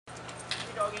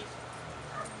doggies.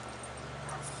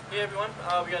 Hey everyone,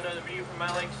 we got another video from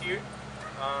My Likes here.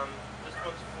 This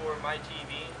one's for My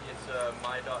TV. It's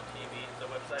my.tv. It's a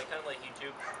website, kind of like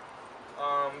YouTube.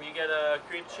 You get a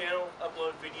create a channel,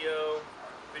 upload videos,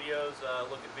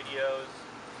 look at videos,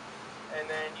 and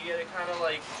then you get to kind of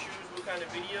like choose what kind of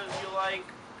videos you like.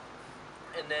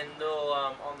 And then they'll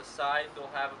on the side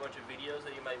they'll have a bunch of videos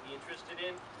that you might be interested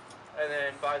in, and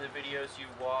then by the videos you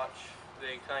watch,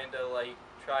 they kind of like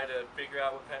try to figure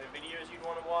out what kind of videos you'd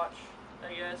want to watch, I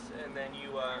guess, and then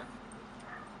you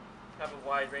have a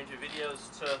wide range of videos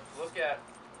to look at.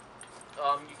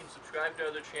 You can subscribe to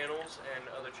other channels, and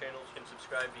other channels can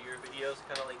subscribe to your videos,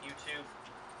 kind of like YouTube.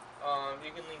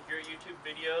 You can link your YouTube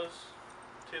videos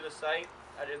to the site.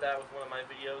 I did that with one of my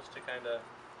videos to kind of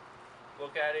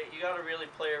look at it. You got to really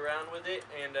play around with it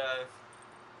and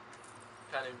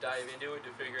kind of dive into it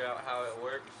to figure out how it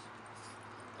works.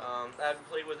 I haven't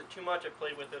played with it too much. I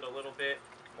played with it a little bit,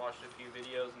 watched a few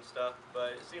videos and stuff,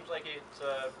 but it seems like it's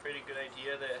a pretty good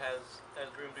idea that it has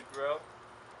room to grow.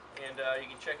 And you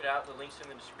can check it out. The link's in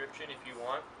the description if you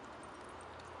want.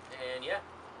 And yeah,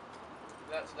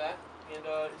 that's that. And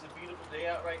it's a beautiful day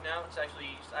out right now. It's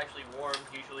actually warm.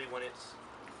 Usually when it's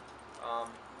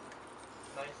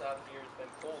nice out here, it's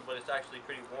been cold, but it's actually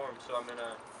pretty warm. So I'm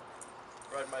gonna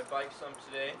ride my bike some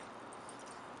today,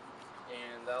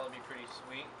 and that'll be pretty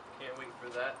sweet. Can't wait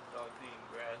for that. Dog's eating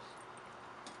grass.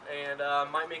 And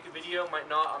might make a video,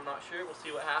 might not. I'm not sure. We'll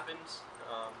see what happens.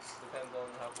 Depends on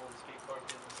how cool the skate park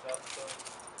is and stuff. So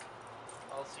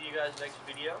I'll see you guys next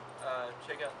video.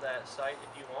 Check out that site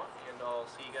if you want, and I'll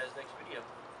see you guys next video.